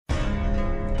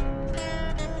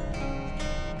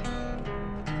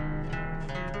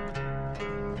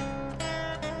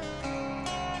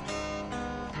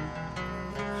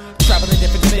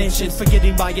patience,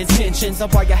 forgetting my intentions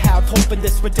of why I have hope in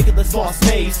this ridiculous lost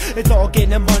maze. It's all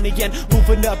getting money and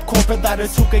moving up corporate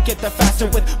ladders. Who could get there faster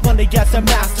with money as a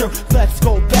master? Let's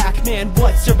go back, man,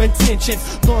 what's your intentions?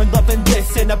 Learn love and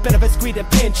listen, a bit of a greed and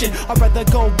pension. I'd rather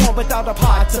go on without a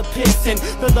pot to piss in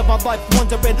than live my life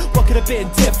wondering what could have been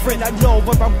different. I know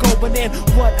where I'm going and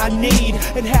what I need.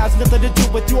 It has nothing to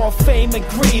do with your fame and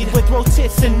greed. With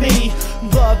Rotis and me,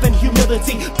 love and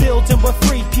humility, building we're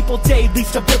free people, daily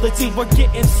stability. We're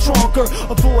getting stronger,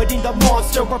 avoiding the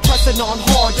monster. We're pressing on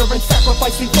harder and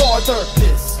sacrificing farther.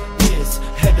 This is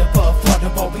head above water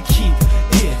while we keep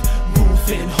it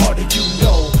moving harder. You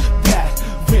know that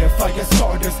we're fire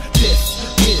starters.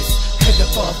 This is head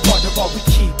above water while we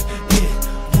keep it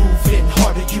moving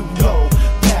harder. You know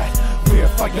that we're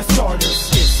fire starters.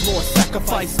 It's more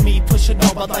sacrifice, me pushing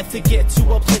all my life to get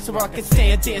to a place where I can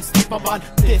stand and speak my mind.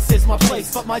 This is my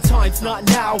place, but my time's not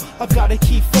now. I've gotta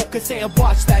keep focusing and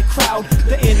watch that crowd.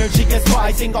 The energy is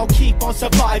rising, I'll keep on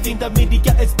surviving. The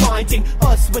media is blinding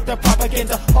us with their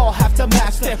propaganda. All have to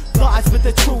match their lies with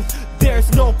the truth.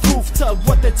 There's no proof to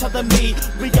what they're telling me.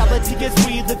 Reality is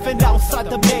we living outside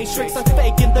the matrix. They're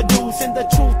faking the news and the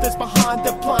truth is behind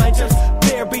the blinders.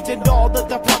 Buried in all of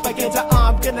the propaganda,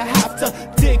 I'm gonna have to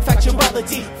dig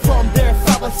factuality from their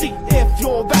fallacy. If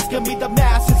you're asking me, the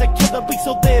mass is a killer bee,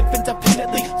 so live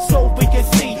independently so we can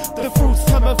see the fruits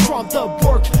coming from the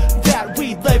work that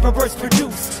we laborers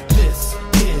produce. This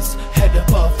is head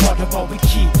above water while we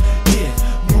keep it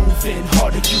moving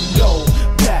harder. You know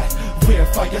that we're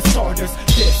fire starters.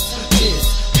 This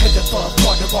is head above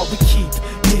water while we keep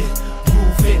it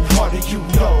moving harder. You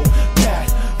know that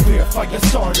we're fire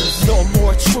starters. No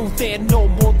more truth and no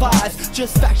more lies,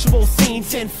 just factual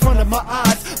scenes in front of my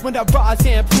eyes. When I rise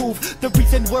and prove the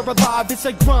reason we're alive is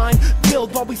a grind,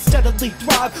 build while we steadily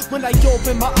thrive. When I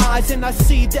open my eyes and I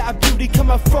see that beauty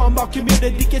coming from our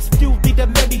community, it's beauty to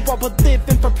many while we're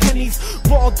living for pennies.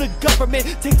 While the government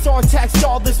takes our tax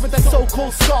dollars, with the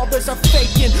so-called scholars are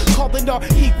faking, calling our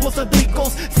equals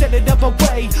illegals, setting up a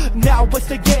way. Now it's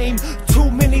the game,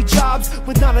 too many jobs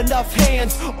with not enough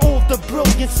hands. All the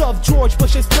brilliance of George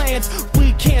Bush's plans,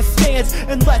 we can't stand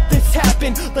and let this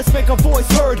happen. Let's make our voice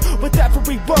heard with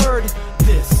every word.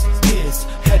 This is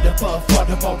head above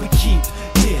water while we keep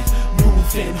it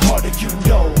moving harder. You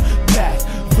know that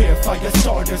we're fire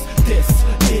starters. This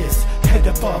is head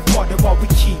above water while we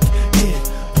keep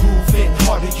it moving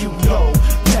harder. You know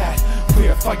that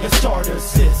we're fire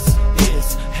starters. This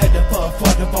is head above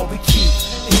water while we keep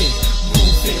it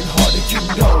moving harder. You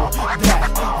know that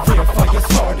we're fire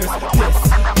starters. This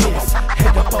is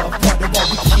head above water while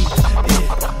we keep it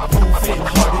moving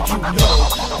harder. You know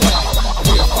that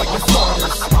we're fire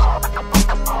starters.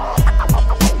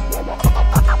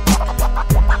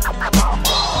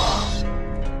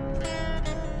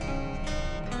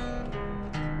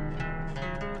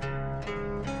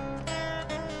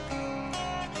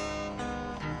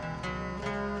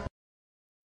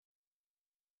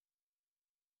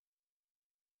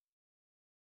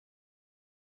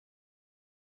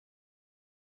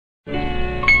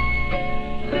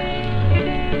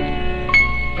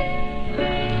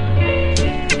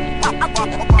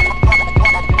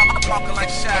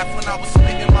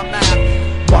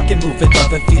 Walking, moving,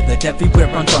 loving, feel it everywhere.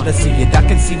 I'm drawn to see it. I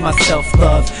can see myself,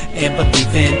 love and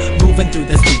believe in. Moving through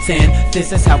the streets and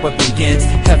this is how it begins.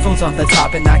 Headphones on the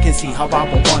top and I can see how I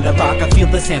will wanna rock. I feel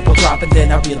the sample drop and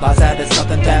then I realize that it's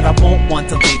something that I won't want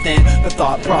to leave in. The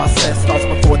thought process starts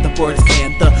before the words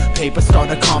and the paper start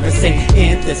to conversate.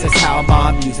 And this is how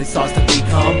my music starts to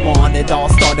become one. It all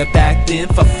started back then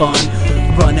for fun.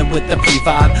 Running with the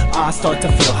pre-vibe, I start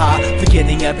to feel high,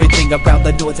 forgetting everything around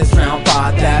the noise is drowned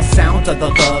by that sound of the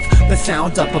love, the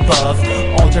sound up above.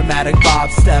 All dramatic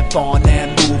vibes, step on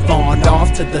and move on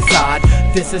off to the side.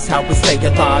 This is how we stay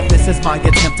alive. This is my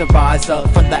attempt to rise up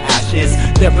from the ashes.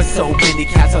 There were so many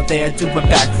cats out there doing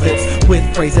backflips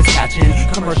with phrases catching.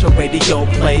 Commercial radio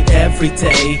play every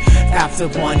day. After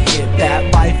one hit,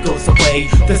 that life goes away.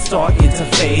 They're starting to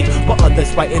fade, while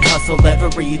others write and hustle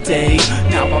every day.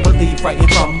 Now I believe writing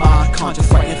from my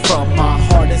conscience, writing from my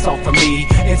heart is all for me.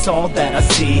 It's all that I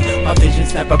see. My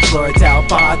vision's never blurred out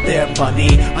by their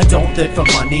money. I don't live for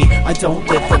money. I don't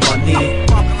live for money.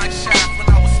 Walking like Shaft when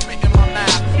I was spitting my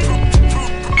math.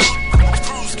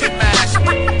 Crews get mashed.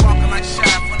 Walking like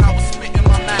Shaft when I was spitting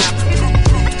my math.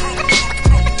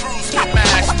 Crews get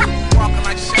mashed. Walking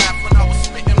like Shaft when I was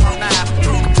spitting my math.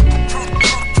 Crews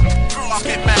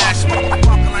get mashed.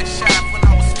 Walking like Shaft when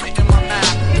I was spitting my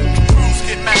math. Crews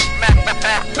get mashed.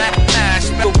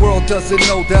 The world doesn't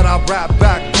know that I rap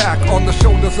backpack on the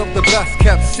shoulders of the best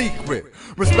kept secret.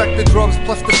 Respect the drums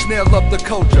plus the snare, love the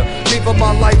culture. Gave up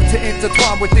my life to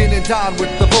intertwine within and dine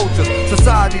with the vultures.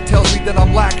 Society tells me that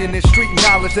I'm lacking in street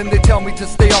knowledge, and they tell me to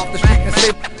stay off the street and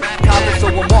stay college. So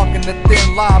I'm walking the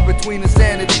thin line between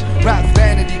insanity. Rap's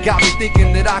vanity got me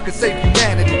thinking that I could save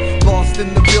humanity. Lost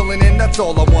in the feeling and that's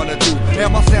all I wanna do.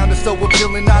 And my sound is so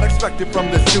appealing, not expected from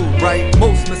this dude, right?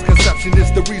 Most misconception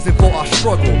is the reason for our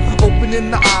struggle. Opening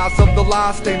the eyes of the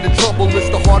lies, staying in trouble is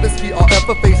the hardest feat I'll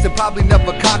ever face and probably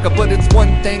never conquer. But it's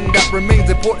one thing that remains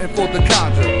important for the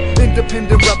conjure.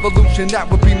 Independent revolution, that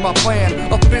would be my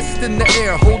plan. A fist in the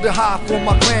air, hold it high for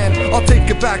my clan. I'll take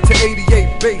it back to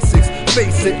 88 basics.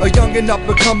 Face it, a young and up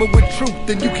and coming with truth,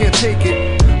 and you can't take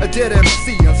it. A dead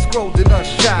MC, unscrolled and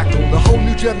unshackled. A whole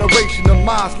new generation of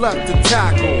minds left to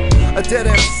tackle. A dead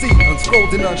MC,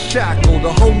 unscrolled and unshackled.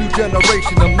 A whole new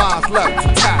generation of minds left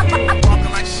to tackle.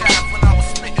 Walking like Shaft when I was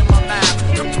spitting my mouth.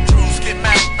 The crews get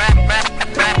mashed. Walking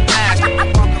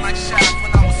like Shaft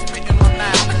when I was spitting my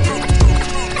mouth.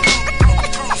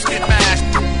 Crews get mashed.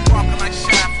 Walking like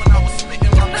Shaft when I was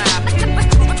spitting my mouth.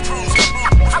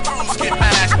 Crews get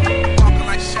mashed. Walking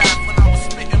like Shaft when I was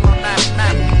spitting my mouth.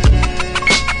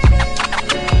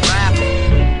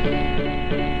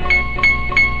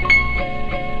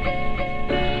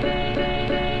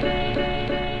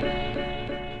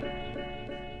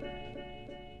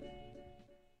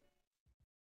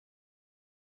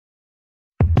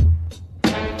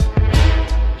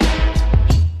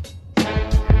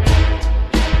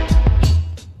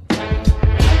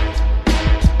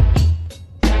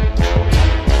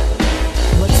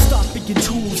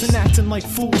 Like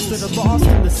fools that are lost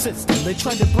in the system. They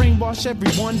try to brainwash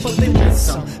everyone, but they miss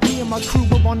some. Me and my crew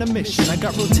were on a mission. I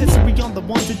got rotisserie on the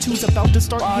ones and twos, about to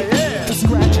start hitting the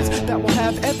scratches that will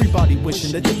have everybody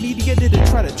wishing that the media didn't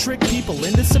try to trick people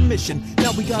into submission.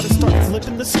 Now we gotta start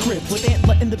flipping the script with Ant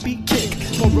letting the beat kick.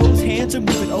 Monroe's hands are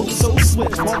moving oh so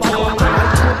swift. While I walk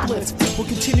right to a blitz, we'll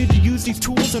continue to use these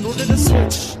tools in order to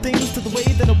switch things to the way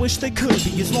that I wish they could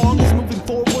be. As long as moving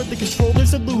forward, the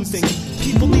controllers are losing.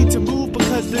 People need to move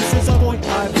because this is a point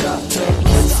I've got to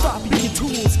stop being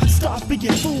tools, stop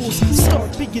being fools,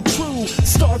 start being true,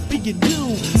 start being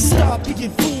you. Stop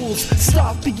being fools,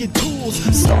 stop being tools,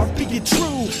 start being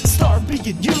true, start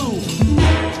being you.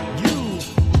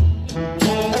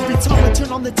 Every time I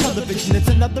turn on the television, it's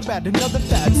another ad, another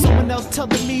fad. Someone else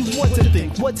telling me what to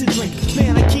think, what to drink.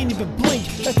 Man, I can't even blink.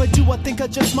 If I do, I think I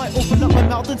just might open up my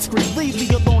mouth and scream. Leave me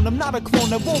alone, I'm not a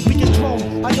clone, I won't be a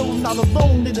drone. I know I'm not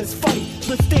alone in this fight.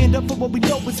 Let's stand up for what we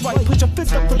know is right. Put your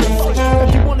fist up for the fight.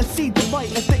 If you wanna see the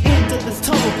light at the end of this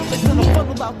tunnel, it's gonna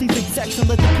funnel out these execs and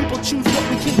let the people choose what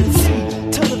we can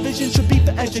see. Television should be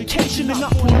for education and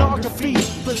not pornography.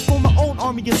 Let's form our own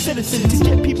army of citizens to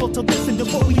get people to listen to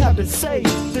what we have to say.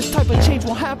 This type of change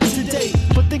won't happen today,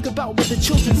 but think about what the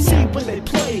children see when they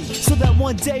play, so that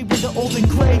one day when they're old and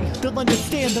gray, they'll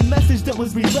understand the message that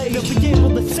was relayed. They'll be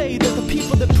able to say that the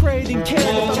people that prayed and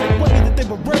cared about the way that they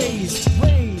were raised.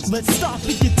 Let's stop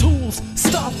being tools,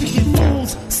 stop being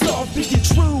fools, start being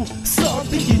true, start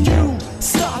being you.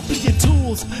 Stop being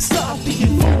tools, stop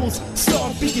being fools,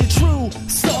 start being true,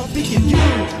 start being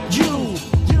you.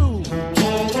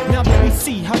 Now that we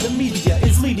see how the media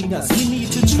is leading us, we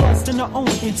need to trust in our own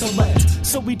intellect,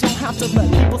 so we don't have to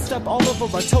let people step all over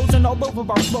our toes and all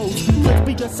over our flows. Let's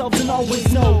be ourselves and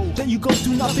always know that you go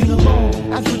through nothing alone.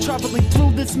 As we're traveling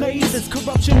through this maze, this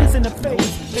corruption isn't a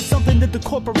phase. It's something that the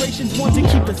corporations want to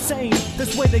keep us sane.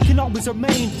 This way they can always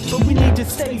remain, but we need to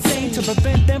stay sane to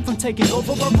prevent them from taking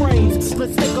over our brains.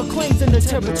 Let's take our claims in the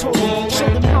territory, show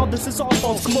them how this is all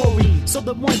false glory, so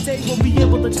that one day we'll be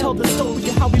able to tell the story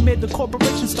of how we made the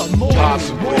corporations start more.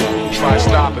 Possible. Try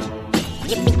stopping.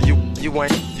 You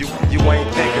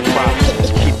ain't thinking properly.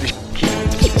 Keep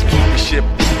the ship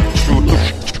true.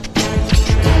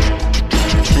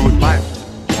 Life.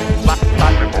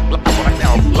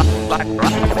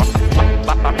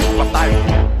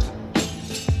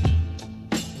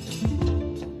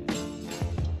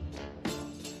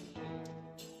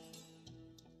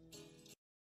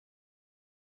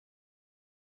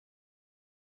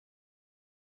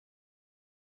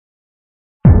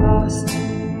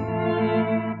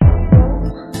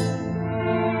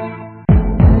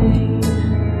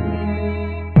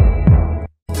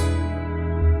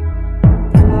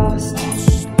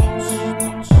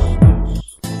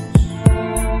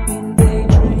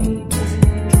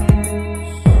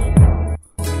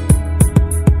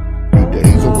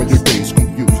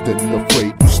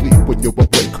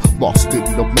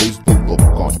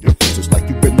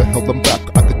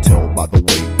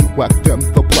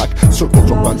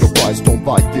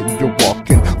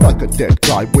 like a dead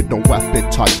guy with no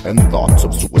appetite and thoughts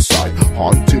of suicide.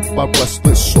 Haunted by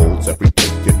restless souls every day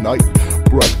and night.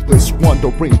 Breathless,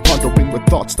 wandering, pondering with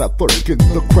thoughts that lurk in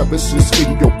the crevices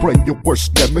in your brain. Your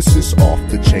worst nemesis, off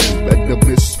the chain,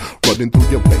 venomous, running through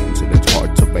your veins, and it's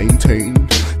hard to maintain.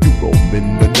 You roam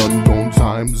in an unknown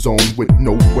time zone with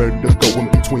nowhere to go in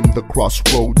between the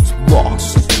crossroads.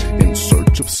 Lost in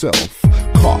search of self,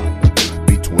 caught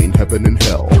between heaven and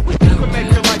hell. You can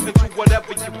make your life into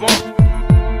whatever you want.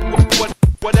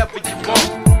 Whatever you want.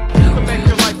 You can make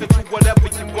your life into whatever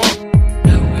you want.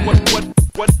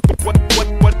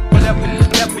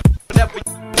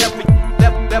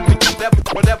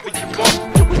 Whatever you want.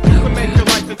 You can make your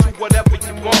life into whatever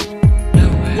you want.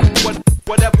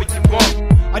 Whatever you want.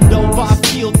 I know I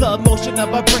feel the emotion of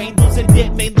my brain losing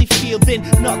it, mainly feeling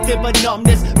nothing but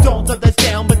numbness. Don't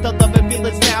understand with the love and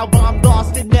feelings now. I'm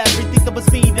lost in everything that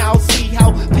was me now. See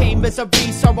how pain,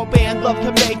 misery, sorrow, and love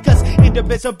can make us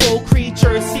indivisible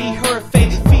creatures. See her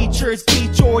fate, features,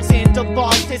 detours, into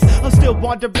lostness. I'm still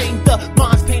wandering, the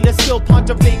mind's pain is still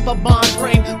pondering, but my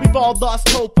brain, we've all lost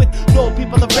hope with no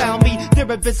people around me.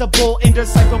 They're invisible,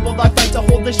 indecipherable. I fight to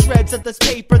hold the shreds of this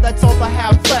paper, that's all I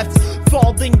have left.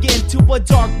 Falling into a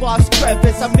dark lost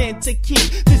crevice. I'm meant to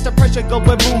keep this depression going,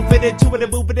 moving into it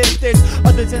and moving if there's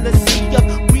others in the sea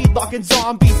of weed locking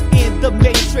zombies in the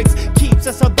matrix. Keeps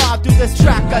us alive through this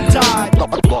track I died.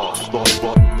 Lost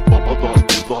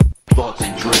thoughts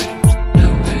and dreams.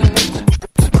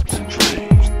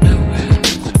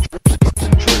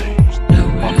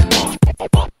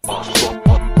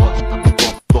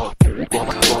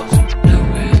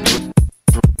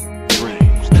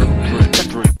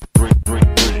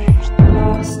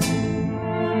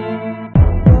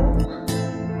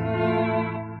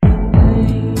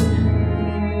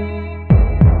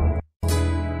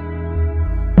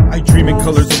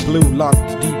 Colors of blue,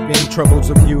 locked deep in troubles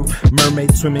of you.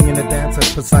 Mermaids swimming in a dance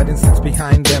as Poseidon sits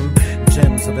behind them.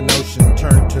 Gems of an ocean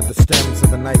turn to the stems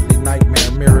of a nightly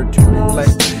nightmare, mirrored to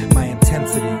reflect my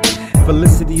intensity.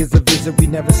 Felicity is a visit we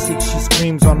never seek. She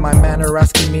screams on my manner,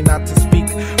 asking me not to speak.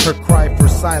 Her cry for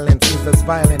silence is as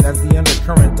violent as the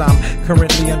undercurrent. I'm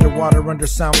currently underwater, under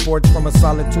sound forged from a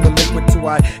solid to a liquid to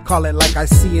I call it like I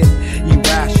see it,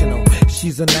 irrational.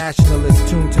 She's a nationalist,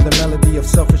 tuned to the melody of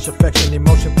selfish affection,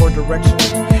 emotion for direction,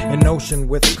 an ocean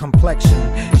with complexion.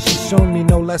 She's shown me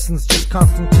no lessons, just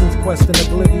Constantine's quest in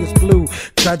oblivious blue.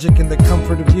 Tragic in the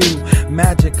comfort of you,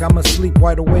 magic. I'm asleep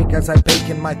wide awake as I bake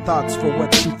in my thoughts for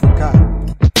what she forgot.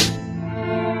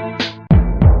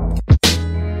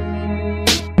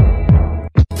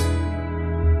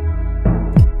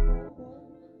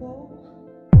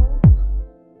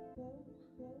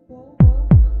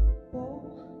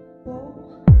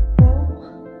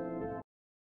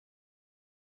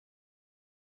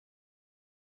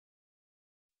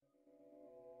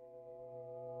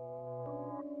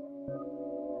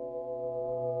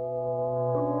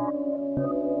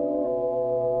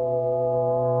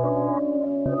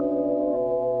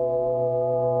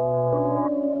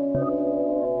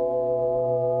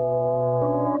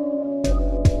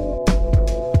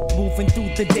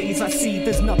 Through the days I see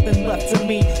there's nothing left of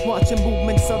me. Watching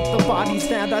movements of the bodies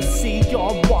that I see,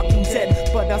 y'all walking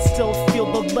dead, but I still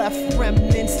feel the left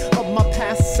remnants of my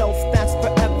past self that's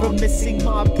forever missing.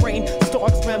 My brain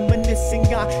starts reminiscing,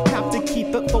 I have to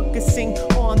keep it focusing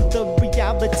on the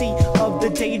reality of the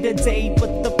day-to-day,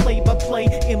 but the play-by-play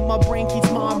in my brain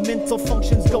keeps my mental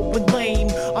functions going lame.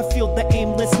 I feel the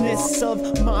aimlessness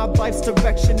of my life's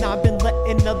direction. I've been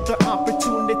letting other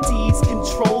opportunities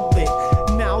control it.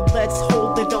 Now let's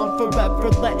hold it on forever.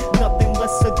 Let nothing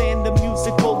lesser than the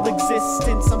musical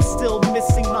existence. I'm still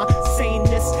missing my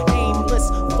saneness, aimless.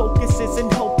 Focus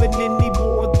isn't helping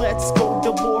anymore. Let's go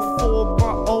to war for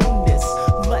our ownness.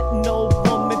 Let no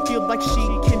woman feel like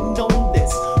she can own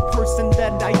this person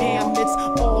that I am.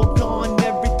 It's all gone.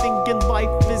 Everything in life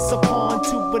is a pawn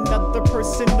to another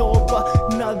person or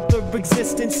another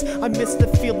existence. I miss the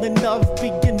feeling of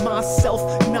being myself,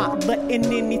 not letting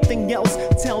anything else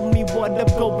tell me what I'm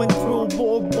going through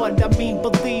or what I mean.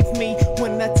 Believe me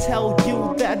when I tell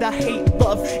you that I hate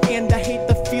love and I hate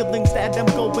the feelings that I'm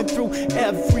going through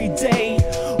every day.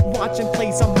 Watching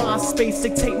plays on my space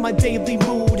dictate my daily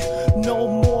mood. No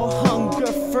more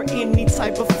hunger for any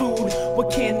type of food.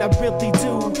 What can I really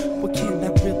do? What can I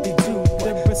really do?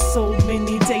 There are so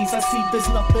many days I see there's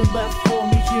nothing left for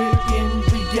me here in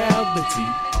reality.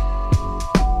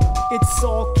 It's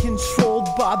all controlled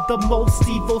by the most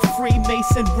evil.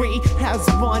 Freemasonry has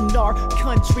run our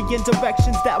country in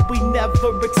directions that we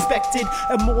never expected.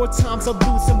 And more times I'm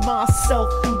losing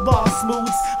myself through lost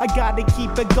moods. I gotta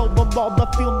keep it going while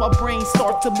I feel my brain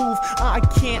start to move. I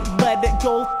can't let it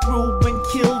go through and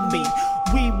kill me.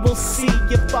 We will see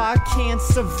if I can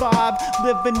survive,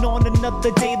 living on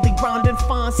another daily grind and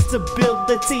find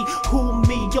stability. Who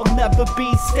me? You'll never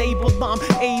be stable. I'm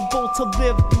able to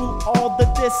live through all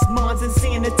of this. Mine's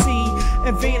insanity,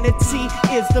 and vanity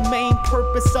is the main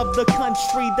purpose of the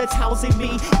country that's housing me.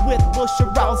 With bush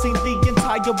arousing the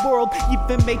entire world,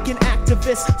 even making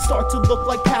activists start to look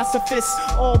like pacifists.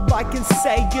 All I can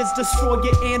say is destroy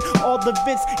it and all of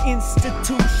its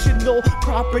institutional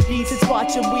properties. It's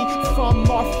watching we from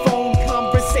our phone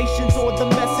conversations or the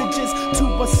messages to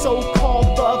our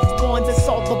so-called loved ones. It's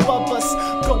all above us,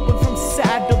 going from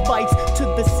satellites to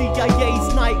the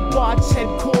CIA's night watch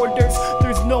headquarters.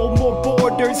 There's no more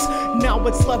borders. Now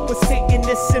it's left with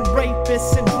Satanists and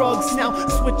rapists and drugs. Now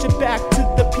switch it back to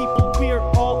the people. We're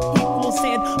all equals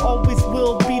and always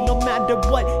will be, no matter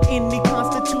what any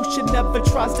constitution ever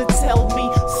tries to tell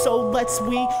me. So let's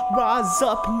we rise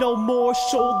up, no more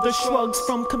shoulder shrugs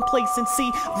from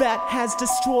complacency that has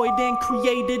destroyed and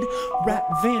created rap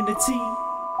vanity.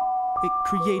 It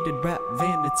created rap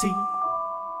vanity.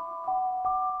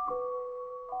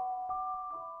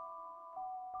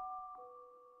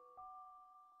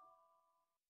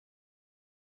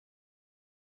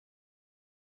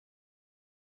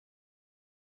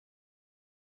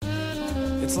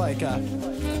 It's like I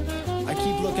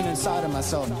keep looking inside of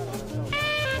myself.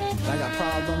 I got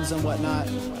problems and whatnot,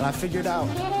 and I figured out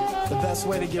the best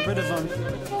way to get rid of them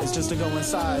is just to go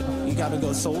inside. You gotta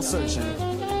go soul searching.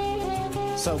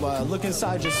 So look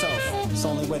inside yourself. It's the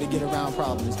only way to get around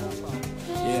problems.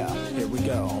 Yeah, here we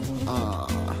go.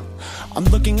 I'm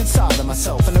looking inside of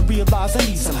myself and I realize I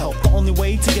need some help. The only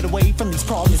way to get away from these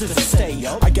problems is to stay.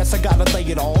 I guess I gotta lay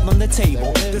it all on the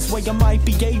table. This way I might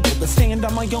be able to stand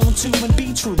on my own too and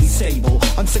be truly stable.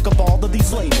 I'm sick of all of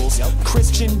these labels.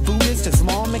 Christian, Buddhist,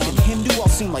 Islamic, and Hindu all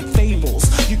seem like fables.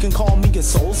 You can call me a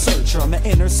soul searcher, I'm an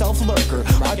inner self lurker.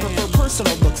 I prefer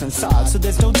personal looks inside, so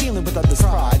there's no dealing with others'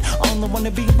 pride. I only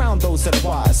wanna be around those that are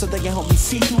wise, so they can help me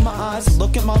see through my eyes,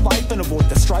 look at my life and avoid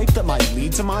the strife that might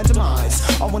lead to my demise.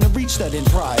 I wanna reach that in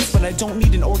prize, but I don't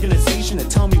need an organization to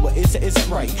tell me what is or isn't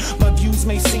right. My views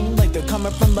may seem like they're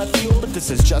coming from left field, but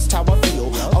this is just how I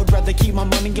feel. I would rather keep my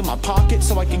money in my pocket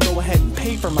so I can go ahead and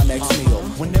pay for my next meal.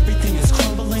 When everything is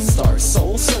crumbling, start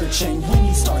soul searching. When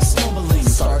you start stumbling,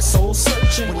 start soul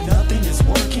searching. When nothing is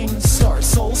working, start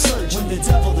soul searching. When the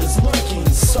devil is lurking,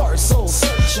 start soul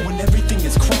searching. When everything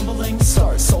is crumbling,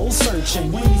 start soul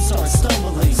searching. When you start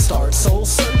stumbling, start soul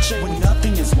searching. When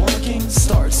nothing is working,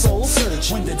 start soul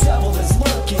searching. When the devil is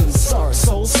lurking, start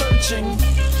soul searching.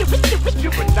 You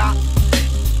are not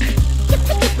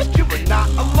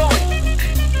alone.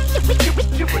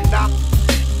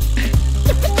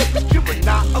 You are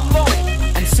not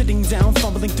alone. I'm sitting down,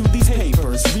 fumbling through these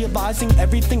papers, realizing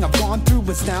everything I've gone through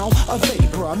is now a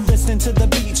vapor. I'm listening to the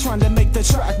beat, trying to make the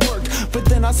track work, but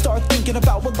then I start thinking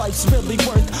about what life's really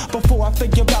worth. Before I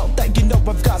figure out that, you know,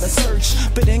 I've gotta search,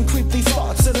 but in creep these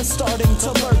thoughts that are starting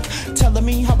to lurk, telling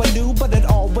me how I knew, but it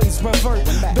always revert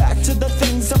back to the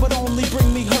things that would only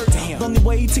bring me hurt. The only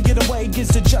way to get away is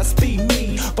to just be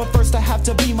me, but first I have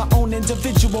to be my own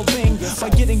individual being. By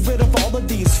getting rid of all of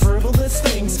these frivolous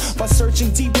things, by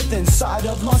searching deep within inside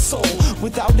of my soul.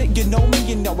 Without it, you know me,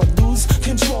 you know I lose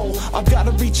control. I've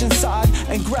gotta reach inside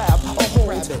and grab a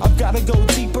hold. I've gotta go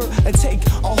deeper and take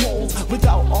a hold.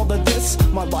 Without all of this,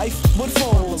 my life would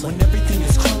fold. When everything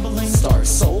is crumbling, start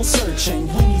soul searching.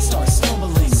 When you start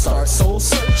stumbling, start soul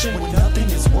searching. When nothing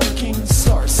is working,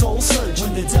 start soul searching.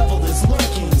 When the devil is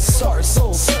lurking, start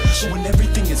soul searching. When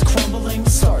everything is crumbling,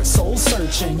 start soul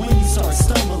searching. When you start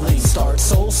stumbling, start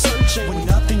soul searching. When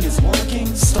nothing is working,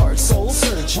 start soul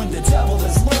searching. When the devil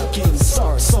is lurking,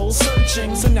 start soul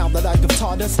searching. So now that I've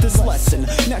taught us this lesson,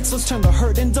 next let's turn the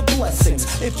hurt into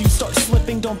blessings. If you start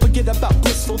slipping, don't forget about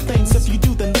blissful things. If you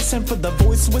do, then listen for the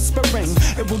voice whispering.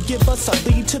 It will give us a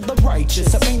lead to the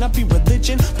righteous. It may not be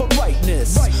religion, but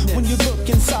rightness. When you look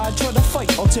inside, try to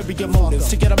fight ulterior motives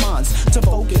to get our minds to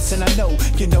focus. And I know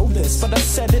you know this, but I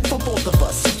said it for both of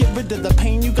us. To get rid of the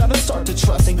pain, you gotta start to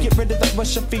trust and get rid of that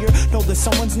rush of fear. Know that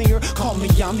someone's near, call me,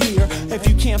 I'm here. If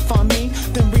you can't find me,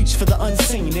 then reach for the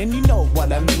unseen. And you know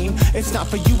what I mean, it's not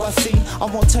for you, I see. I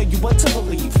won't tell you what to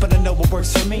believe, but I know what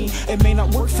works for me. It may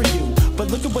not work for you, but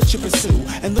look at what you pursue,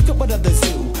 and look at what others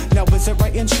do. Now is it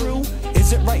right and true?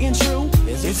 Is it right and true?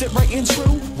 Is it right and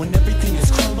true? When everything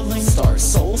is crumbling, start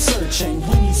soul searching.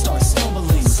 When you start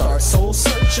stumbling, start soul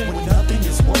searching. When nothing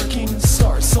is working,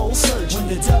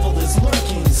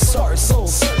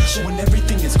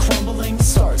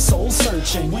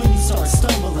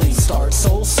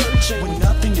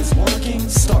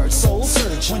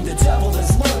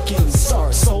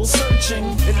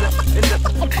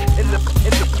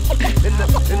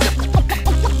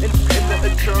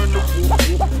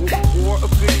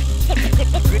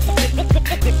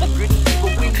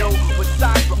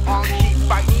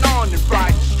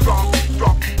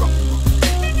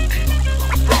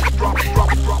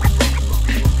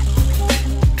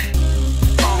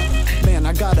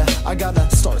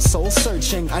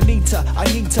 searching. I need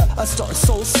to start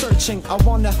soul searching. I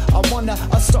wanna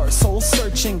start soul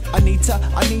searching. I need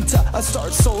to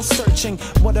start soul searching.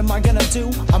 What am I gonna do?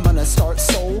 I'm gonna start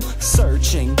soul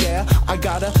searching. Yeah, I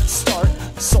gotta start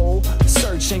soul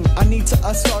searching. I need to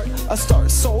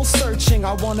start soul searching.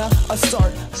 I wanna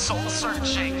start soul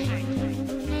searching.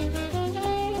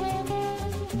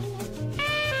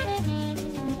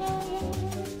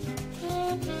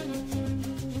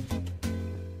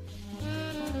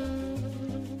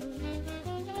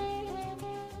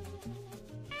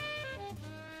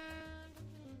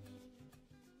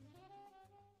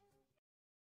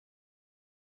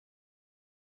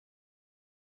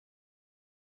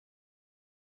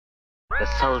 The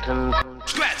Sultan's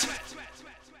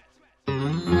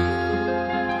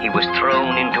he was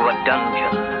thrown into a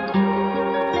dungeon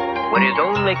where his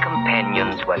only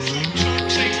companions were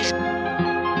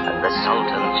and the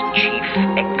Sultan's chief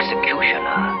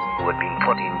executioner, who had been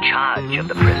put in charge of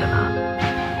the prisoner.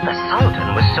 The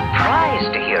Sultan was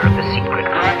surprised to hear of the secret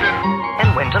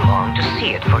and went along to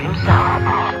see it for himself.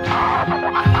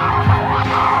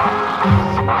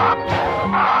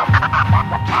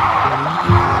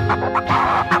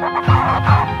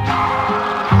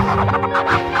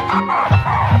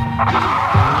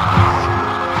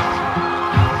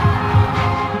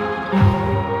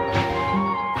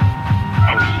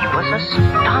 And he was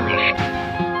astonished.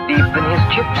 Even his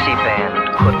gypsy band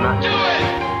could not.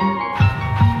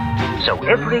 So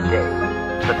every day,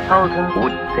 the Sultan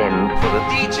would send for the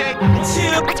DJ.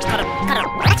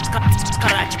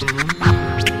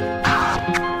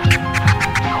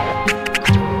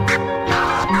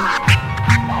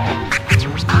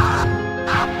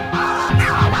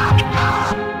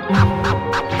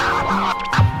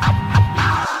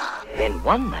 Then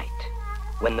one night,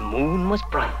 when the moon was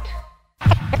bright,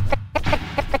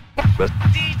 the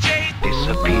DJ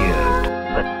disappeared.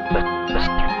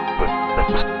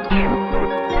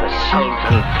 The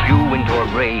Sultan flew into a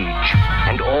rage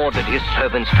and ordered his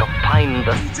servants to find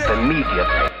the thief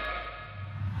immediately.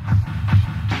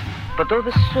 But though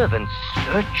the servants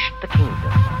searched the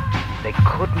kingdom, they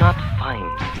could not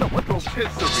find him.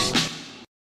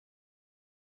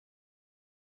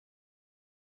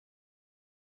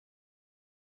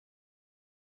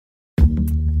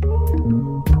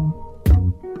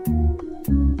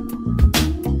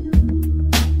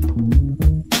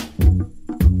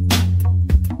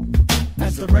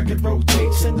 As the record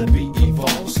rotates and the beat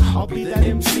evolves, I'll be that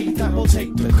MC that will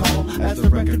take the call. As the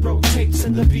record rotates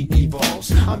and the beat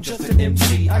evolves, I'm just an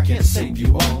MC, I can't save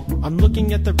you all. I'm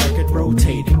looking at the record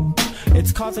rotating.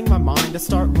 It's causing my mind to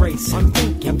start racing. I'm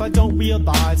thinking, if I don't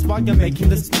realize why I'm making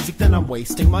this music, then I'm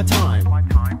wasting my time.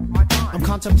 I'm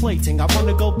contemplating, I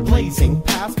wanna go blazing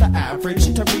past the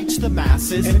average to reach the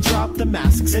masses and drop the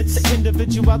masks. It's the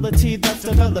individuality that's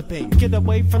developing. Get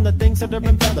away from the things that are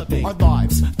enveloping our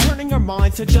lives, turning our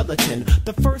minds to gelatin.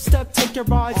 The first step, take your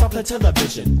eyes off the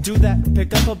television. Do that,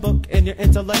 pick up a book and your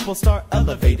intellect will start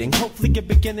elevating. Hopefully you're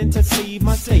beginning to see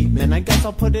my statement. I guess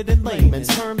I'll put it in layman's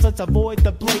terms. Let's avoid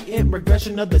the blatant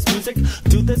regression of this music.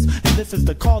 Do this, and this is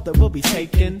the call that will be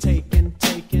taken.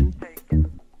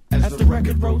 As the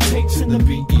record rotates and the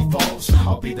beat evolves,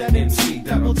 I'll be that MC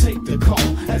that will take the call.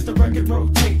 As the record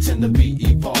rotates and the beat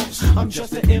evolves, I'm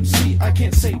just an MC, I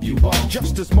can't save you all.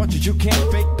 Just as much as you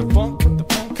can't fake the funk,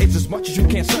 it's as much as you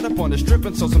can't set up on the strip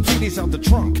and sell some CDs out the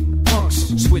trunk.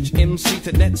 Punks switch MC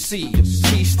to net C.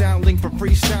 Freestyling for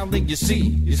freestyling, you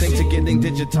see. Things are getting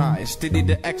digitized, they need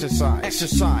to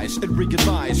exercise and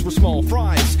realize we're small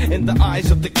fries in the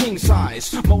eyes of the king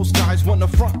size. Most guys wanna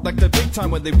front like the big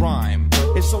time when they rhyme.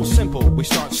 It's so simple, we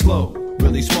start slow,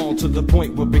 really small to the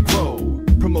point where we grow.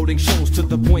 Promoting shows to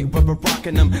the point where we're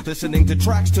rocking them, listening to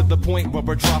tracks to the point where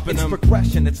we're dropping them. It's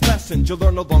progression, it's lessons you'll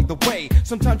learn along the way.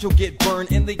 Sometimes you'll get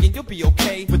burned in the end, you'll be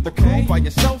okay with the crew by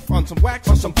yourself on some wax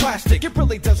or some plastic. It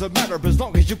really doesn't matter as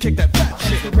long as you kick that fat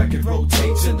shit. As the record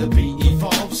rotates and the beat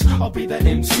evolves, I'll be that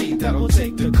MC that will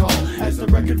take the call. As the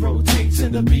record rotates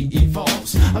and the beat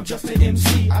evolves, I'm just an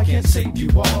MC, I can't save you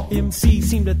all. MCs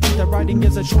seem to think that writing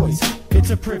is a choice,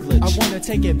 it's a privilege. I wanna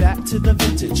take it back to the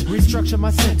vintage, restructure my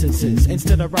sentences.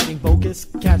 Instead of writing bogus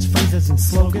catchphrases and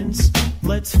slogans,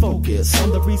 let's focus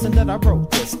on the reason that I wrote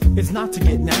this. It's not to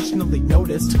get nationally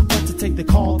noticed, but to take the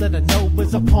call that I know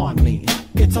is upon me.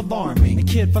 It's alarming, a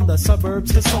kid from the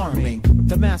suburbs disarming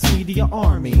the mass media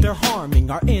army. They're harming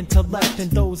our intellect,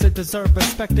 and those that deserve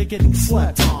respect are getting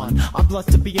slept on. I'm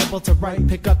blessed to be able to write,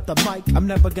 pick up the mic. I'm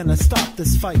never gonna stop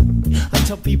this fight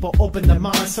until people open their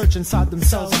minds, search inside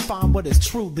themselves and find what is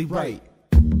truly right.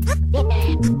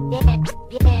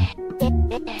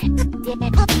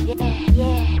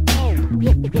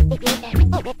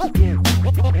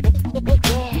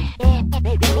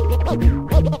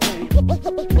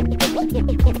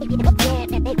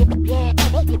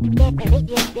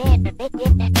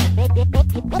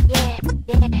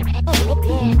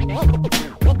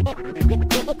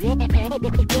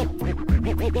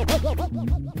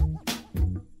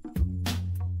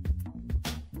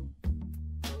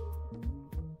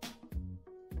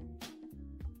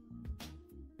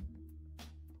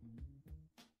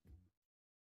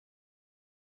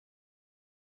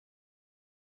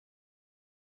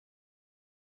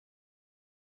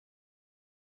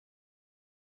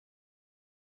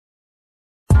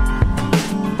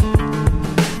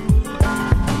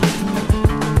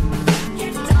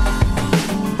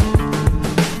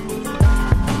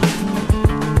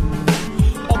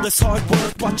 hard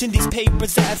work, watching these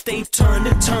papers as they turn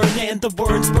and turn, and the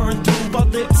words burn through our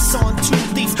lips onto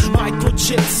these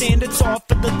microchips, and it's all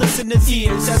for the listeners'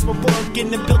 ears as we're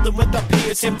working and building with our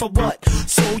peers. And for what?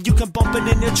 So you can bump it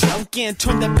in your trunk and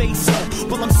turn the bass up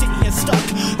while I'm sitting here stuck,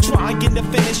 trying to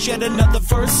finish yet another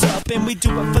verse up. And we do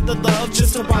it for the love,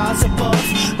 just to rise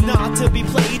above, not to be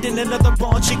played in another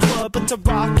raunchy club, but to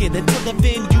rock it until the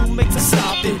venue makes us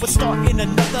stop it. We're starting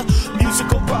another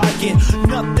musical riot,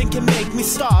 nothing can make me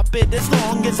stop it as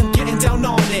long as I'm getting down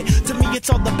on it. To me it's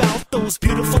all about those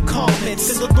beautiful comments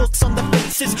and the looks on the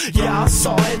faces. Yeah, I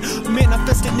saw it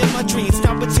manifesting in my dreams,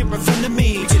 now it's here in front of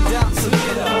me. Get down, so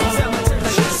get up, sound like turn the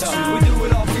shit up. We do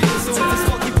it all for you, so if it's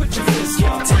funky, put your fist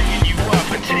up. Bringing you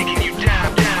up and taking you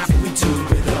down, down. We do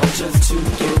it all just to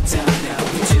get down now.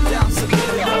 Get down, so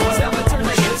get up, sound like turn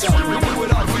the shit up. We do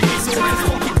it all for you, so if it's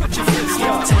funky, put your fist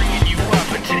up. Bringing you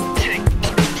up and taking you down.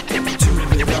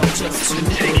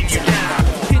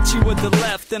 Hit you with the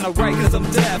left and a right cause I'm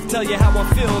deaf. Tell you how I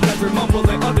feel, never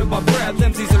mumbling under my breath.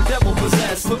 MCs are devil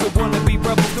possessed, look at wanna be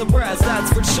rebels to breast,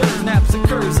 that's for sure. Napz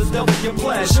occurs, a devil your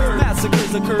pleasure.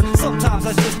 Massacres occur, sometimes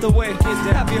that's just the way it is.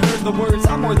 Have you heard the words?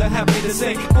 I'm more than happy to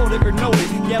say, quote it or note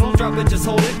it. Yeah, don't drop it, just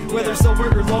hold it. Whether sober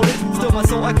or loaded, still my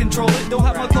soul, I control it. Don't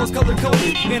have my clothes color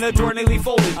coded, in a drawer neatly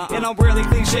folded. And I'm rarely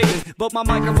clean shaven, but my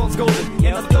microphone's golden.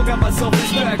 And I still got my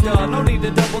self-respect, no need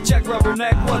to double check,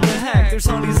 rubberneck, what the heck. There's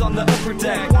honeys on the upper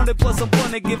deck, 100 plus I'm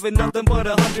funny, giving nothing but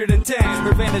 110.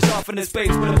 Or vanish off in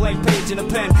space with a blank page and a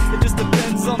pen. It just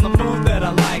depends on the mood that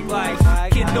I like.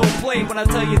 Kid, don't play when I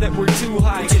tell you that we're too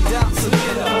high. Get down, so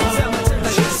get up, sound like turn the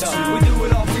shit up. We do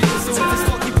it all for you, so if it's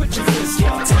funky, put your fist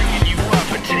up. Bringing you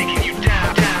up and taking you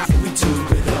down, down. We do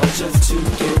it all just to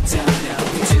get down now.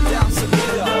 Get down, so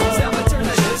get up, sound like turn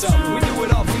the shit up. We do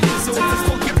it all for you, so if it's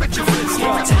funky, put your fist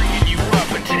up. Bringing you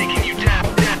up and taking you down,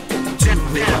 down,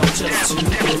 down, Just to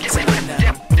get down now.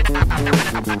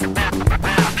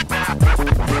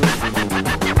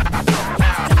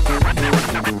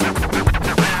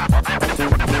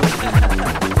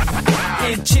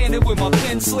 Enchanted with my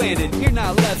pen slanted, you're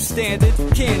not left standing.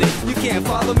 Cannon, you can't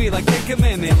follow me like Ten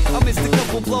Commandment. I missed a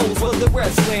couple blows while the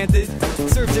rest landed.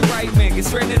 Serves it right, man, get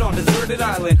stranded on deserted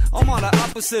island. I'm on the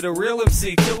opposite of real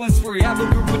MC, killing spree. Have a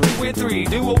group of 2 and 3,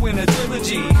 duo in a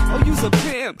trilogy. I'll use a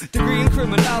pimp, degree in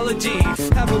criminology.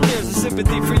 Have a layers of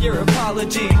sympathy for your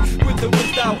apology. With or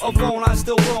without a phone, I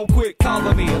still roam quick. Call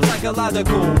me, I'm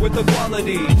psychological with the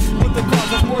quality. With the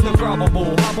cause is more than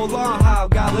probable. Hobble on, how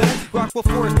goblin, rock with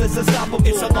force that's unstoppable.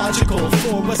 It's illogical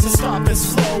for us to stop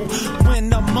this flow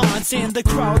when the minds and the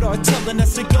crowd are telling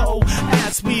us to go.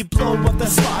 As we blow up the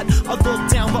spot, I look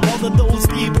down where all of those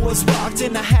b-boys rocked,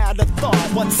 and I had a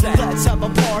thought. What's that? Let's have a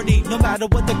party, no matter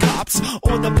what the cops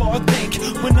or the bar think.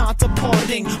 We're not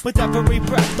departing. With every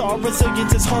breath, our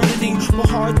resilience is hardening. We're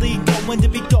hardly going to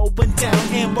be going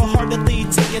down, and we're hardly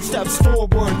taking steps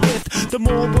forward. With the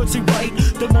more words we write,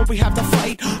 the more we have to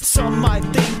fight. Some might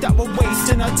think that we're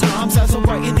wasting our times as we're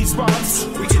writing these rhymes.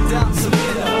 We get down, so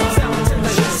get up, sound like turn the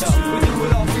shit up. We do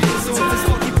it all for you, so if it's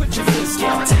funky, put your fist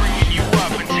up. bringing you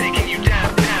up and taking you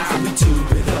down, down. We do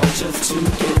it all just to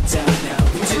get down now.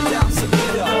 We get down, so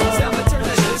get up, sound like turn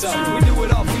the shit up. We do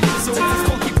it all for you, so if it's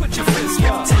funky, put your fist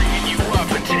up. Bringing you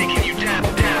up and taking you down,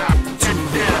 down, down,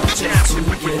 down, Just to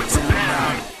get down now.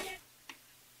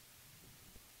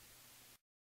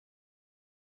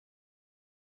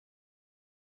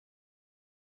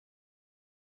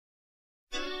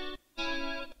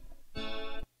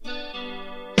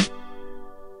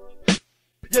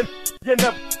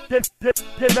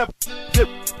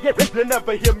 You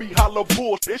never hear me holler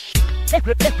bullshit. You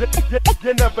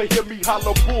never hear me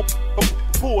holler bullshit.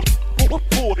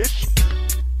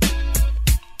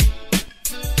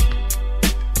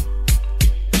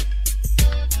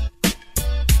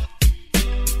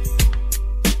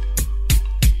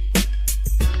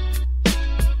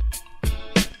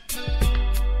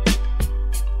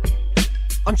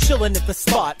 I'm chillin' at the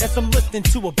spot as I'm listening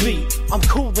to a beat. I'm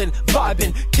coolin',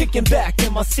 vibing, kicking back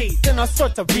in my seat. Then I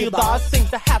start to realize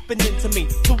things are happening to me.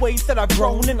 The ways that I've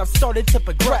grown and I've started to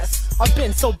progress. I've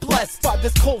been so blessed by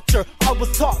this culture. I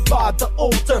was taught by the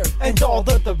older and all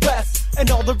of the rest. And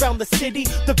all around the city,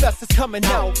 the best is coming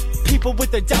out. People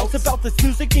with their doubts about this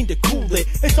music need to cool it.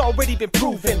 It's already been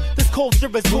proven. This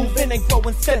culture is moving and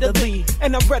growing steadily.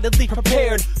 And I'm readily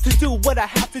prepared to do what I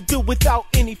have to do without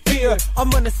any fear. I'm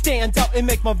gonna stand out and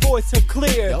make my voice heard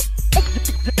clear.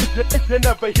 You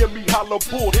never hear me holler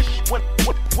bullshit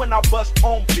when I bust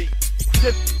on beat.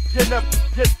 You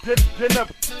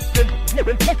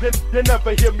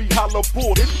never hear me holler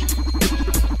bullshit.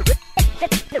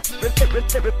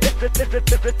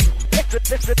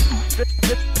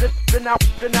 Then I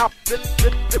now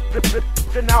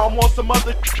I'm on some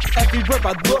other. Everywhere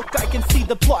I look, I can see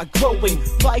the plot growing,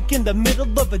 like in the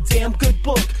middle of a damn good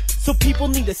book. So people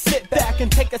need to sit back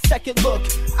and take a second look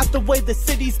at the way the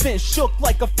city's been shook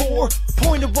like a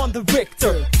 4-pointer on the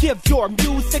Richter. Give your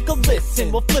music a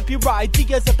listen, we'll flip your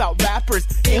ideas about rappers,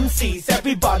 MCs,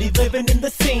 everybody living in the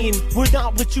scene. We're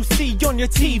not what you see on your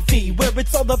TV, where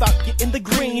it's all about getting the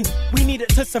green. We need it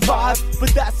to survive,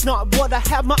 but that's not what I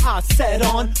have my eyes set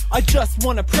on. I just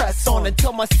wanna press on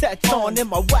until my set's on and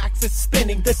my wax is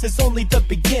spinning. This is only the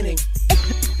beginning.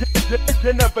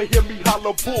 You never hear me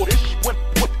hollow bullish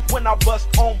when I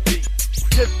bust on beat.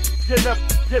 You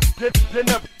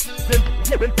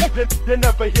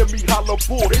never hear me hollow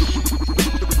bullish.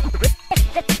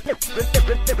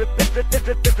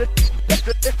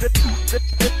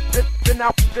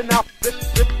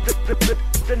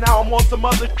 Now I'm on some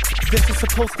other. This is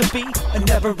supposed to be a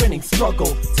never-ending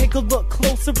struggle. Take a look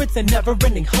closer, it's a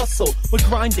never-ending hustle. We're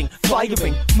grinding,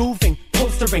 flyering, moving,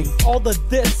 postering, all of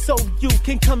this so you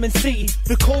can come and see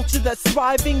the culture that's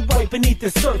thriving right beneath the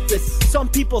surface. Some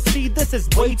people see this as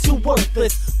way too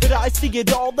worthless, but I see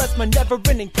it all as my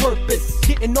never-ending purpose.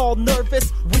 Getting all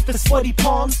nervous with the sweaty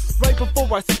palms right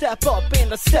before I step up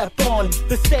and I step on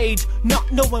the stage, not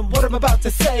knowing what I'm about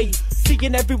to say.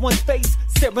 Seeing everyone's face,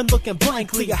 staring, looking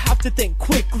blankly. I have to think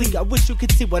quickly. I wish you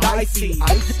could see what I see.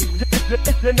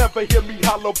 You never hear me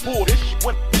hollow bullish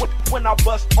when I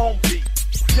bust on beat.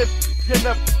 You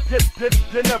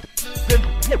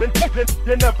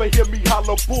never hear me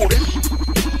hollow bullish.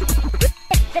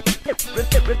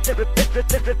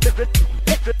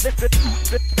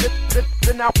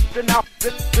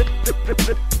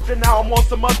 Now I'm on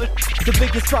some other. The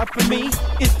biggest drive for me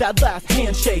is that last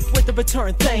handshake with the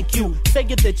return thank you. Saying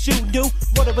that you knew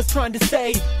what I was trying to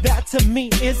say. That to me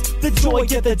is the joy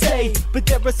of the day. But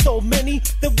there are so many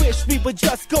that wish we would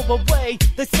just go away.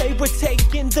 They say we're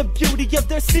taking the beauty of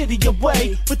their city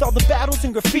away. With all the battles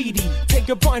and graffiti, take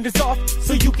your blinders off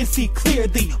so you can see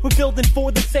clearly. We're building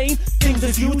for the same things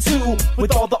as you too.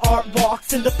 With all the art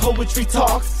walks and the poetry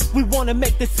talks, we want to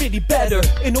make the city better.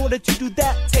 In order to do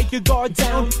that, take your guard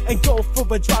down and go for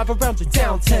a drive around your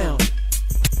downtown.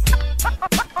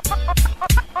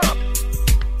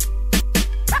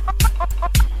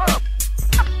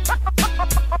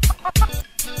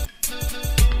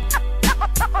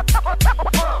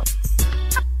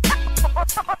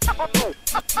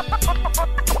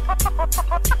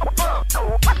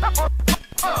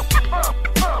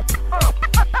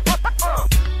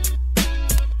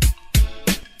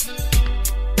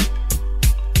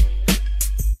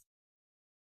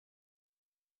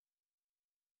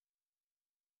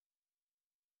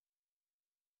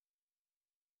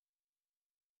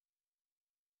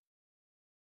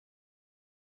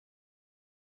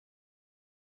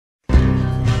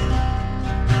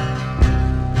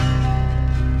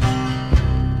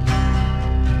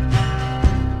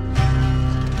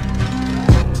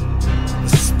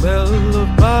 Smell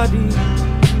of bodies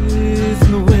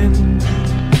in the wind.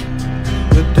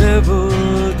 The devil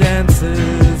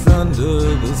dances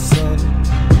under the sun.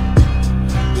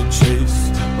 The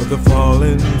chase of the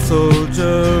fallen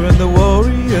soldier and the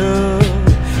warrior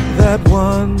that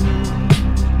won.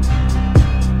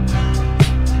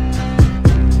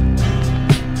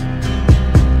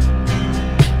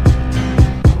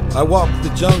 I walk the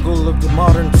jungle of the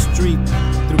modern street,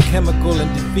 through chemical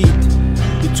and defeat,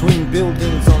 between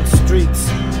buildings on streets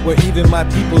where even my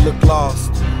people look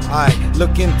lost. I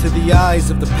look into the eyes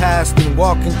of the past and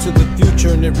walk into the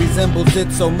future, and it resembles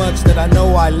it so much that I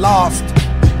know I lost.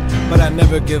 But I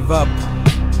never give up.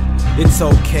 It's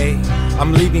okay,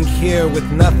 I'm leaving here with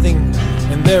nothing,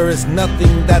 and there is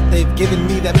nothing that they've given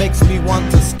me that makes me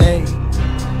want to stay.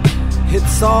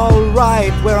 It's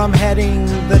alright where I'm heading,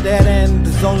 the dead end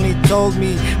has only told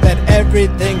me that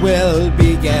everything will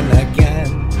begin again.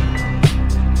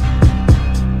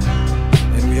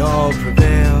 And we all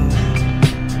prevail.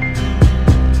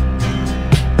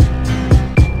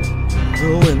 The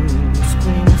wind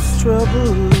screams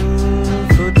trouble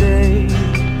for days,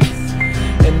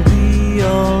 and we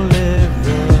all live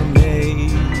the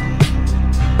maze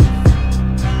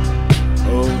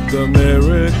of the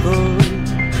miracle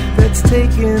that's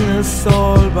taken us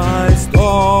all by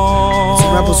storm. It's a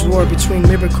rebel's war between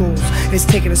miracles. It's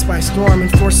taking us by storm.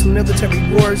 Enforcing military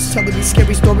wars, telling me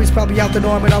scary stories, probably out the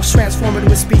norm. And I was transformed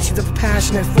into a species of a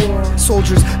passionate form.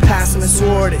 Soldiers passing a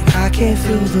sword, and I can't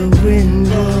feel the wind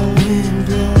blow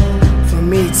from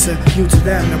me to you to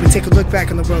them. Now we take a look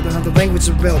back on the world and how the language is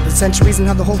built, the centuries and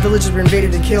how the whole villages were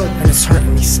invaded and killed. And it's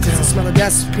hurting me still. The smell of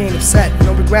death, pain, upset,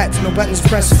 no regrets, no buttons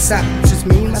pressed, except it's just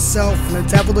me, myself, and the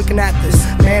devil looking at this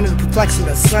man in the perplexing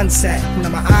the sunset. Now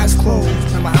my eyes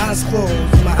closed, now my eyes closed,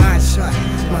 now my eyes shut,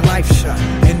 my life shut.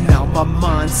 And now my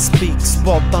mind speaks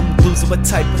while I'm losing what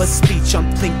type of speech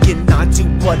I'm thinking. I do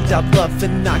what I love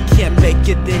and I can't make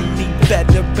it any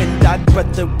better, and I'd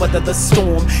rather weather the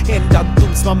storm and I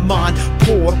lose my mind.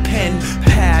 Pour pen,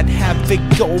 pad, have it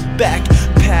go back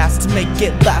past, make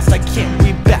it last. I can't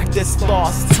read back this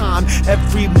lost time.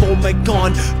 Every moment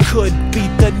gone could be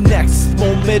the next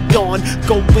moment on.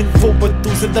 Going forward,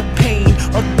 losing the pain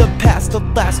of the past, the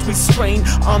last restraint.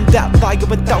 I'm that liar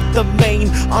without the mane,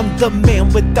 I'm the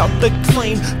man without the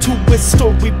claim to his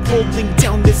story, rolling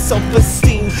down this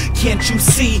self-esteem. Can't you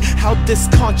see how this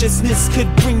consciousness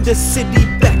could bring the city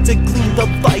back to gleam the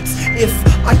lights? If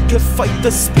I could fight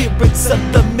the spirits of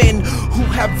the men who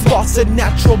have lost a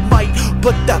natural might,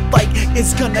 but that light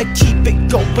is gonna keep it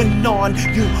going on.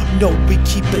 You know we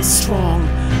keep it strong,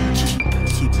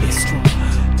 keep it strong,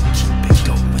 keep it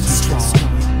going strong,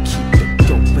 keep it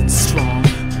going strong,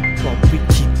 while we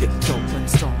keep it going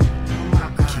strong.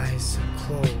 My eyes are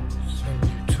closed when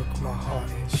you took my heart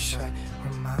and shut.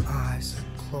 When my eyes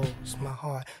are closed, my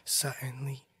heart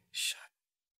suddenly shut.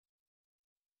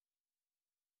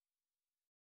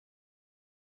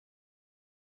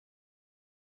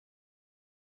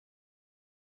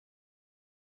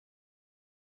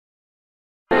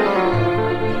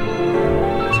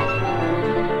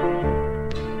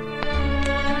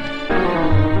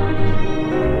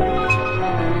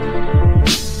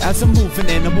 As I'm moving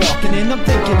and I'm walking and I'm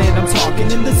thinking and I'm talking,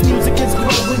 and this music is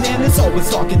growing and it's always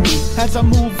talking to me. As I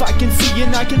move I can see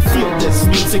and I can feel this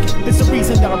music. It's the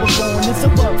reason that I was born, it's the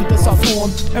love for this art form.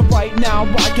 And right now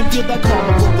I can feel that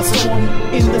karma for the storm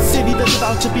in the city that's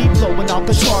about to be blowing out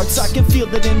the charts. I can feel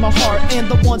it in my heart,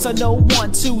 and the ones I know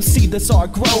want to see this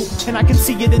art grow. And I can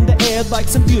see it in the air like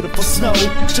some beautiful snow,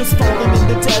 just falling in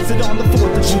the desert on the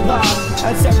 4th of July.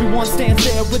 As everyone stands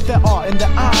there with their art in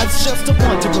their eyes, just a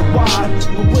wondering why.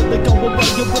 But will it go away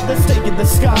or will it stay in the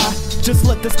sky? Just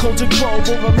let this culture grow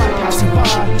or it might pass you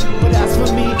by. But as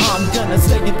for me, I'm gonna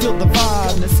stay and feel the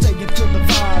vibe. Gonna stay and feel the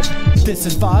vibe. This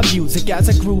is vibe music. As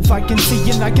I groove I can see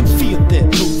and I can feel it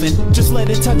moving. Just let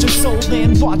it touch your soul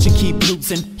and watch it keep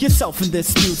losing yourself in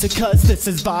this music, cause this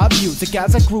is vibe music.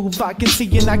 As I groove I can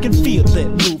see and I can feel it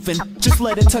moving. Just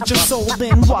let it touch your soul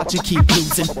and watch it keep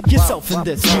losing yourself in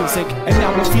this music. And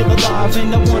now I feel alive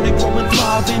and I wanna grow and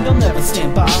thrive, and I'll never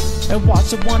stand by and watch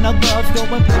the one I love go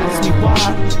and pass me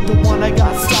by. The one I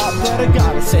got stopped, but I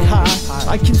gotta say hi.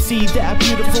 I can see that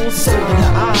beautiful soul in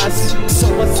her eyes. So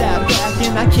I sat back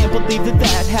and I can't believe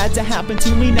that had to happen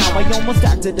to me. Now I almost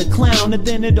acted a clown and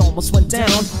then it almost went down.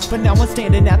 But now I'm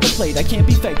standing at the plate, I can't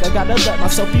be fake. I gotta let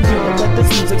myself be real and let this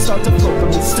music start to flow from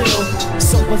me still.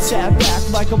 So I sat back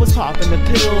like I was popping a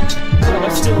pill, but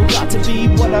I've still got to be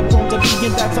what I've grown to be,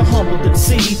 and that's a humble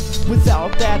MC.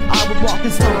 Without that I would walk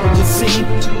and stumble, you see,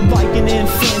 like an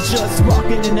infant just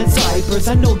rocking in its diapers.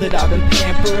 I know that I've been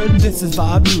pampered. This is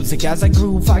vibe music. As I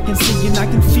groove I can see and I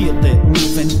can feel it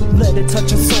moving. Let it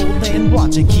touch your soul and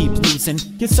watch it keep losing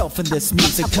yourself in this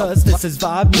music, cause this is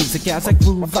vibe music. As I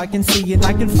groove I can see and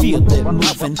I can feel it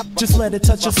moving. Just let it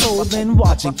touch your soul and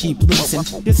watch it keep losing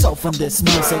yourself in this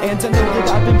music. And I know that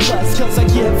I've been blessed, cause I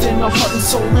give in my heart and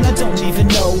soul, and I don't even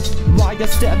know why I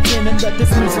stepped in and let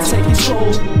this music take control.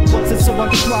 Was it so I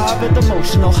could thrive at the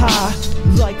emotional high,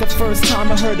 like the first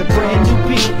time I heard a brand new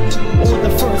beat, or the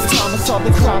first time I saw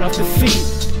the crowd off their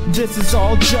feet? This is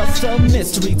all just a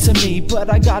mystery to me, but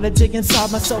I gotta dig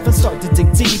inside myself and start to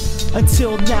dig deep.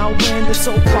 Until now when it's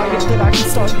so quiet that I can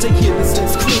start to hear the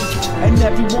stairs creak, and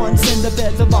everyone's in the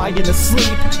bed, they're lying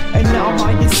asleep. And now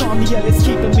my insomnia is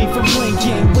keeping me from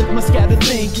blinking. With my scattered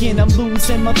thinking I'm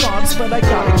losing my thoughts, but I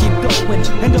gotta keep going,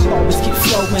 and I'll always keep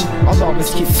flowing. I'll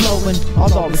always keep flowing.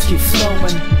 I'll always keep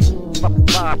flowing.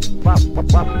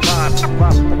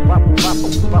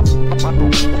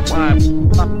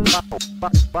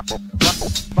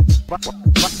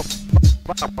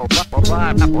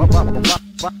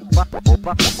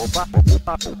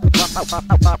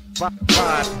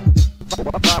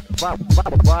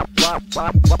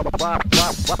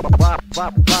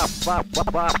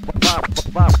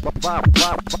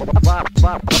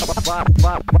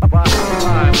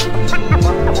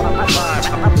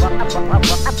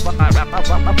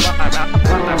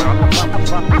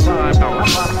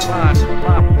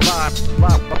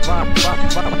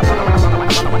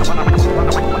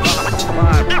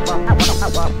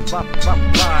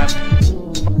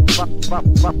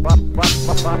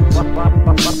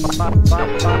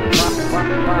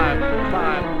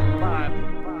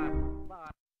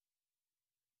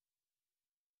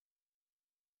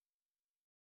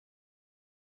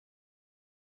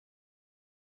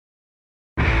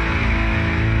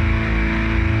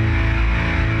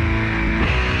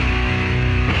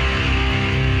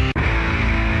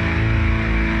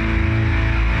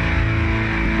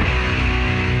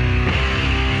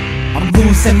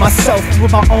 Losing myself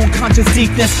through my own conscious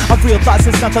deepness. I realize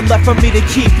there's nothing left for me to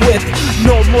keep with.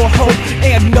 No more hope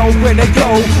and nowhere to go.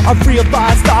 I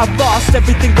realized I've lost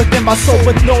everything within my soul.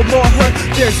 With no more hurt,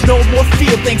 there's no more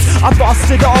feelings. I've lost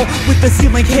it all with the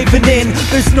ceiling caving in.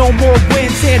 There's no more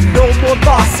wins and no more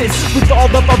losses. With all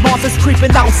of our monsters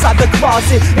creeping outside the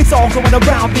closet, it's all going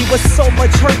around me with so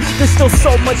much hurt. There's still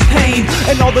so much pain,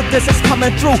 and all of this is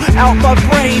coming through out my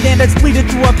brain, and it's bleeding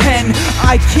through a pen.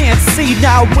 I can't see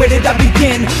now, where did I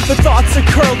begin? The thoughts are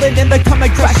curling and they're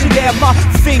coming crashing, and my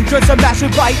fingers are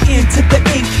mashing right into the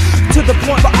ink, to the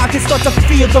point where I can start to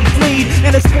feel them bleed,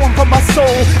 and it's born from my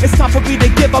soul. It's time for me to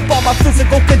give up all my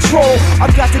physical control.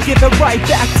 I've got to give it right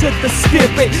back to the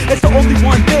spirit. It's the only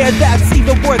one there that's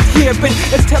even worth hearing.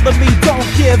 It's telling me don't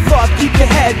give up, keep your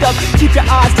head up, keep your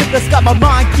eyes to the sky. My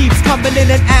mind keeps coming in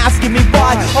and asking me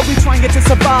why are we trying to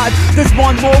survive? There's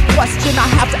one more question I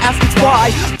have to ask, it's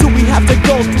why do we have to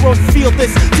go through and feel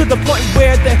this, to the point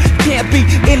where there can't be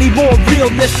any more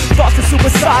realness? Thoughts of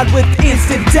suicide with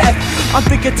instant death. I'm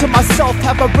thinking to myself,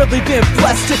 have I really been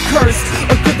blessed or cursed?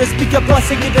 Or could this be a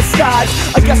blessing in disguise?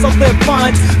 I guess I'll live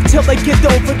mine till I get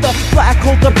over the black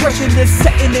hole depression that's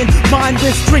setting in.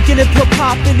 Mindless drinking and pill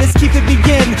popping is keeping me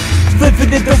in,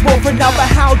 living in the world for now.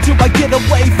 But how do I get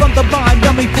away from the mind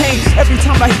numbing pain? Every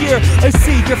time I hear or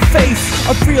see your face,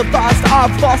 I've realized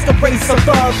I've lost a race of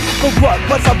love. But what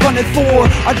was I running for?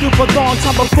 I knew a long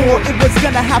time before it was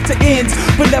gonna have to end,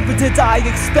 but never did I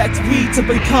expect me to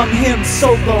become him.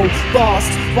 Solo,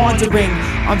 lost, wandering.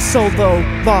 I'm solo,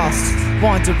 lost,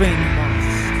 wandering,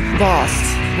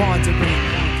 lost, wandering.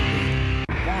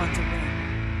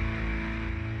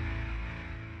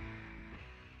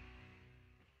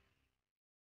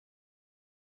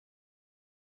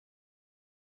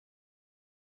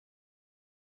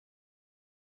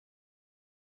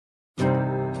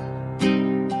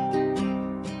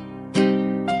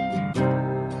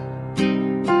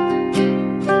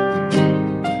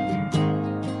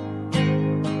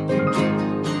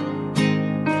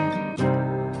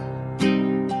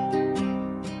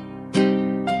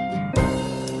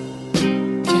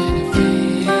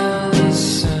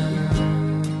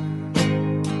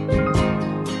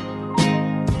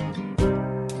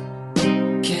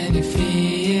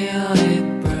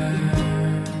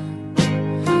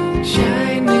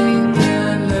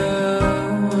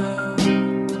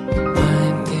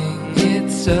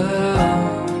 So